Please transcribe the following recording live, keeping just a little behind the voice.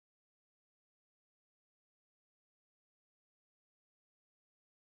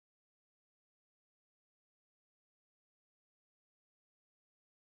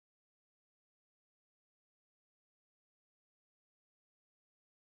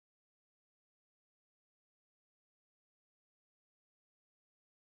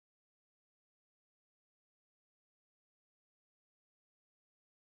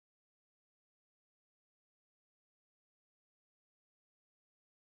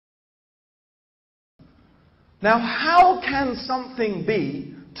Now, how can something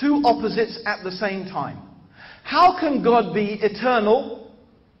be two opposites at the same time? How can God be eternal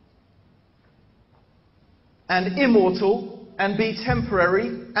and immortal and be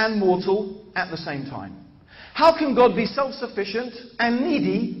temporary and mortal at the same time? How can God be self-sufficient and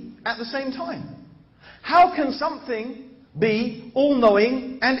needy at the same time? How can something be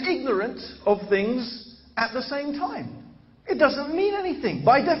all-knowing and ignorant of things at the same time? It doesn't mean anything.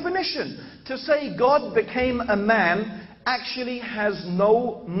 By definition, to say God became a man actually has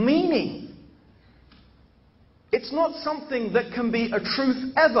no meaning. It's not something that can be a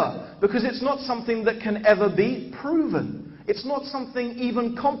truth ever, because it's not something that can ever be proven. It's not something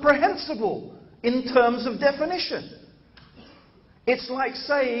even comprehensible in terms of definition. It's like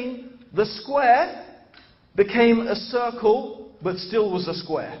saying the square became a circle, but still was a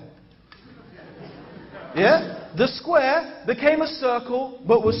square. Yeah? The square became a circle,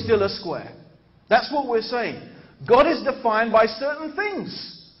 but was still a square. That's what we're saying. God is defined by certain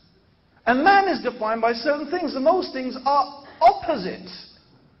things. And man is defined by certain things. And those things are opposites.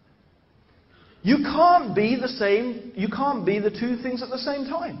 You can't be the same, you can't be the two things at the same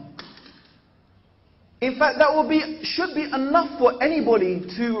time. In fact, that should be enough for anybody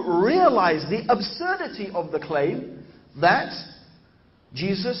to realize the absurdity of the claim that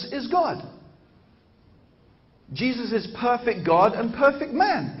Jesus is God. Jesus is perfect God and perfect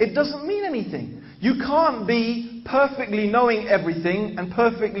man. It doesn't mean anything. You can't be perfectly knowing everything and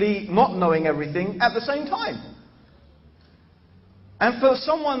perfectly not knowing everything at the same time. And for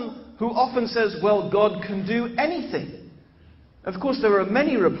someone who often says, well, God can do anything, of course there are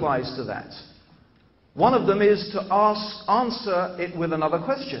many replies to that. One of them is to answer it with another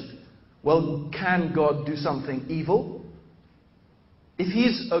question. Well, can God do something evil? If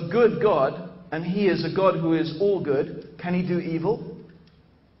He's a good God, and He is a God who is all good, can He do evil?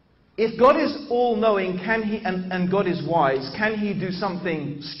 If God is all-knowing, and God is wise, can He do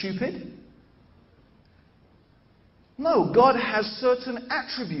something stupid? No, God has certain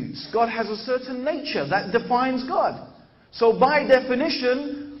attributes. God has a certain nature that defines God. So by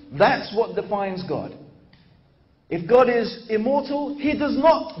definition, that's what defines God. If God is immortal, He does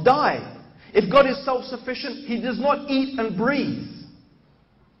not die. If God is self-sufficient, He does not eat and breathe.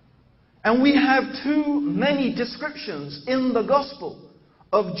 And we have too many descriptions in the gospel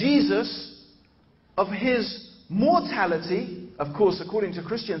of Jesus, of His mortality. Of course, according to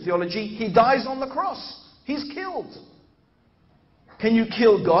Christian theology, He dies on the cross. He's killed. Can you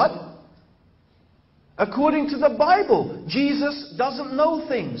kill God? According to the Bible, Jesus doesn't know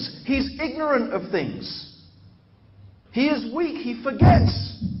things. He's ignorant of things. He is weak. He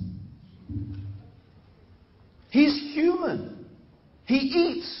forgets. He's human. He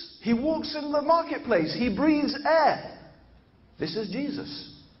eats. He walks in the marketplace. He breathes air. This is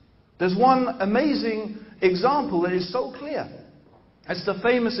Jesus. There's one amazing example that is so clear. It's the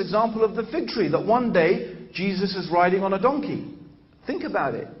famous example of the fig tree, that one day Jesus is riding on a donkey. Think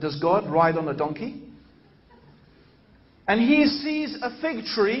about it. Does God ride on a donkey? And He sees a fig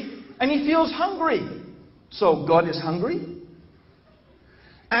tree and He feels hungry. So God is hungry.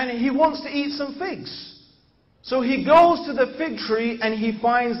 And He wants to eat some figs. So He goes to the fig tree and He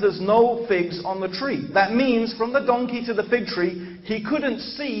finds there's no figs on the tree. That means from the donkey to the fig tree, He couldn't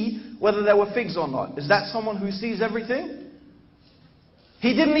see whether there were figs or not. Is that someone who sees everything?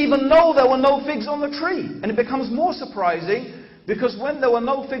 He didn't even know there were no figs on the tree. And it becomes more surprising because when there were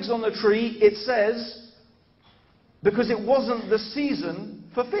no figs on the tree, it says, because it wasn't the season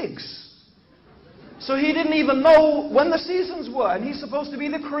for figs. So He didn't even know when the seasons were. And He's supposed to be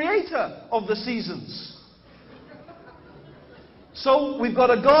the creator of the seasons. So we've got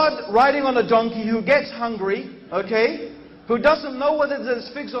a God riding on a donkey who gets hungry, okay, who doesn't know whether there's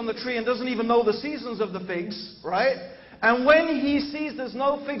figs on the tree and doesn't even know the seasons of the figs, right? And when he sees there's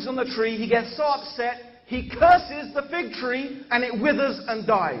no figs on the tree, he gets so upset, he curses the fig tree and it withers and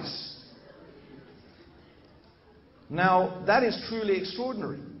dies. Now, that is truly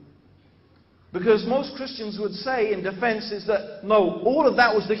extraordinary. Because most Christians would say in defense is that, no, all of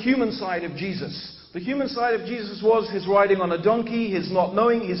that was the human side of Jesus. The human side of Jesus was His riding on a donkey, His not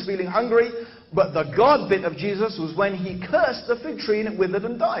knowing, His feeling hungry. But the God bit of Jesus was when He cursed the fig tree and it withered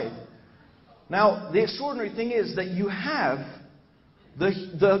and died. Now, the extraordinary thing is that you have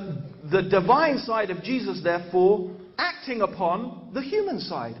the divine side of Jesus, therefore, acting upon the human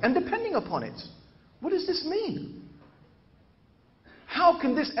side and depending upon it. What does this mean? How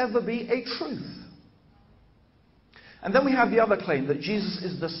can this ever be a truth? And then we have the other claim that Jesus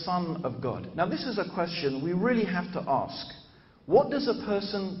is the Son of God. Now this is a question we really have to ask. What does a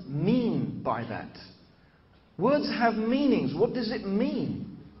person mean by that? Words have meanings. What does it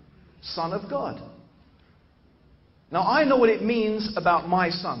mean? Son of God. Now, I know what it means about my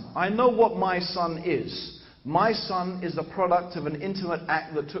son. I know what my son is. My son is the product of an intimate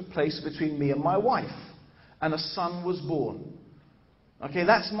act that took place between me and my wife. And a son was born. Okay,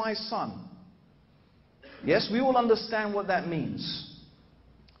 that's my son. Yes, we all understand what that means.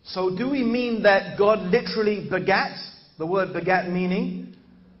 So do we mean that God literally begat? The word begat meaning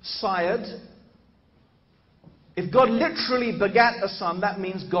sired. If God literally begat a son, that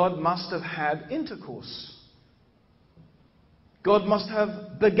means God must have had intercourse. God must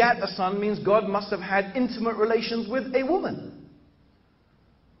have begat a son means God must have had intimate relations with a woman.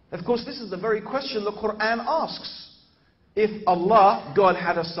 Of course, this is the very question the Quran asks. If Allah, God,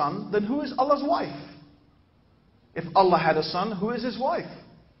 had a son, then who is Allah's wife? If Allah had a son, who is his wife?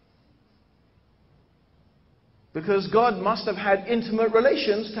 Because God must have had intimate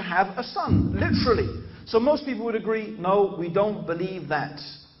relations to have a son, literally. So most people would agree, no, we don't believe that.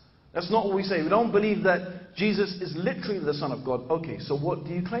 That's not what we say. We don't believe that Jesus is literally the Son of God. Okay, so what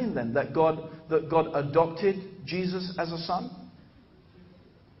do you claim then? That God adopted Jesus as a son?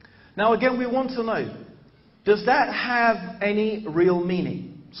 Now again, we want to know, does that have any real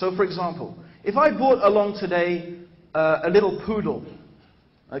meaning? So for example, if I brought along today a little poodle,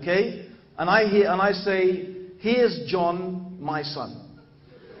 okay, and I say, here's John, my son.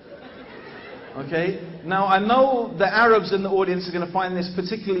 Okay, now I know the Arabs in the audience are going to find this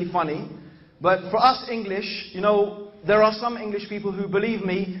particularly funny, but for us English, you know, there are some English people who, believe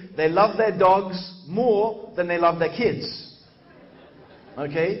me, they love their dogs more than they love their kids.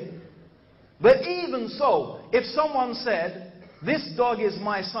 Okay? But even so, if someone said, this dog is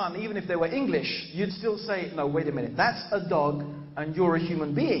my son, even if they were English, you'd still say, no, wait a minute, that's a dog and you're a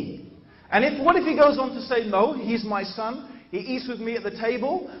human being. And what if he goes on to say, no, he's my son, he eats with me at the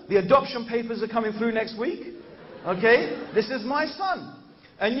table, the adoption papers are coming through next week, okay, this is my son.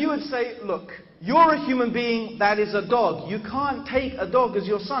 And you would say, look, you're a human being, that is a dog. You can't take a dog as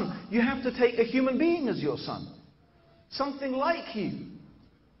your son. You have to take a human being as your son. Something like you.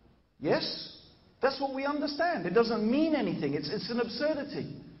 Yes? That's what we understand. It doesn't mean anything. It's an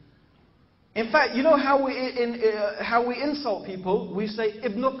absurdity. In fact, you know how we insult people? We say,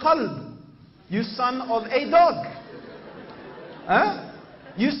 Ibn Qalb, you son of a dog. Huh?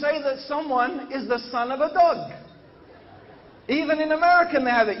 You say that someone is the son of a dog. Even in American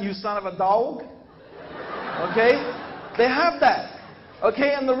they have it, you son of a dog. Okay? They have that.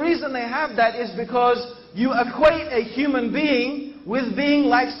 Okay, and the reason they have that is because you equate a human being with being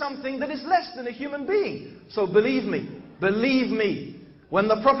like something that is less than a human being. So believe me, when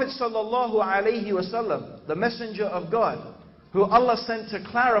the Prophet ﷺ, the messenger of God, who Allah sent to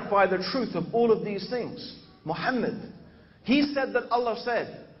clarify the truth of all of these things, Muhammad, he said that Allah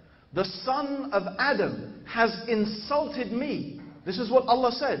said, the son of Adam has insulted me. This is what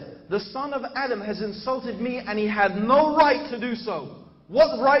Allah said. The son of Adam has insulted me and he had no right to do so.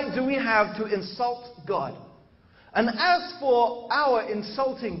 What right do we have to insult God? And as for our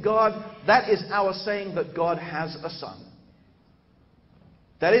insulting God, that is our saying that God has a son.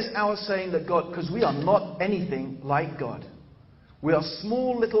 That is our saying that God, because we are not anything like God. We are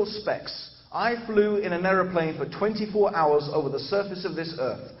small little specks. I flew in an aeroplane for 24 hours over the surface of this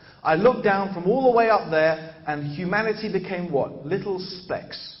earth. I looked down from all the way up there and humanity became what? Little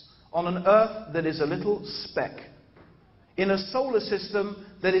specks. On an earth that is a little speck. In a solar system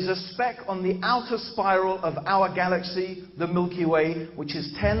that is a speck on the outer spiral of our galaxy, the Milky Way, which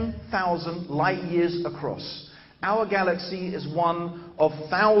is 10,000 light years across. Our galaxy is one of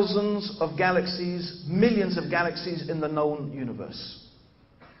thousands of galaxies, millions of galaxies in the known universe.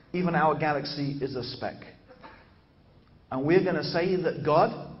 Even our galaxy is a speck. And we're going to say that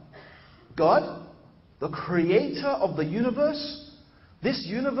God, the creator of the universe, this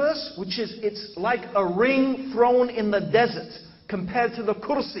universe, which is, it's like a ring thrown in the desert compared to the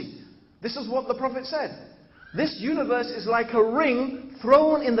kursi. This is what the Prophet said. This universe is like a ring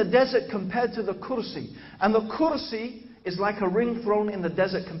thrown in the desert compared to the kursi. And the kursi is like a ring thrown in the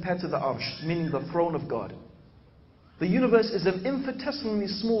desert compared to the arsh, meaning the throne of God. The universe is an infinitesimally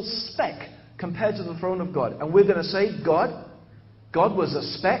small speck compared to the throne of God. And we're going to say, God was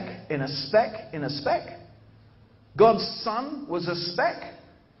a speck in a speck in a speck. God's son was a speck.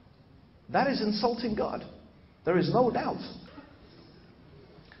 That is insulting God. There is no doubt.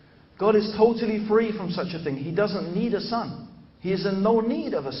 God is totally free from such a thing. He doesn't need a son. He is in no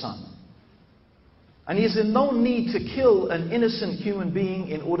need of a son. And he is in no need to kill an innocent human being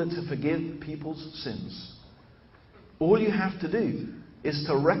in order to forgive people's sins. All you have to do is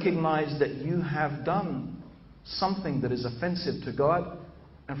to recognize that you have done something that is offensive to God,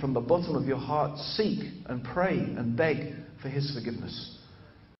 and from the bottom of your heart seek and pray and beg for his forgiveness.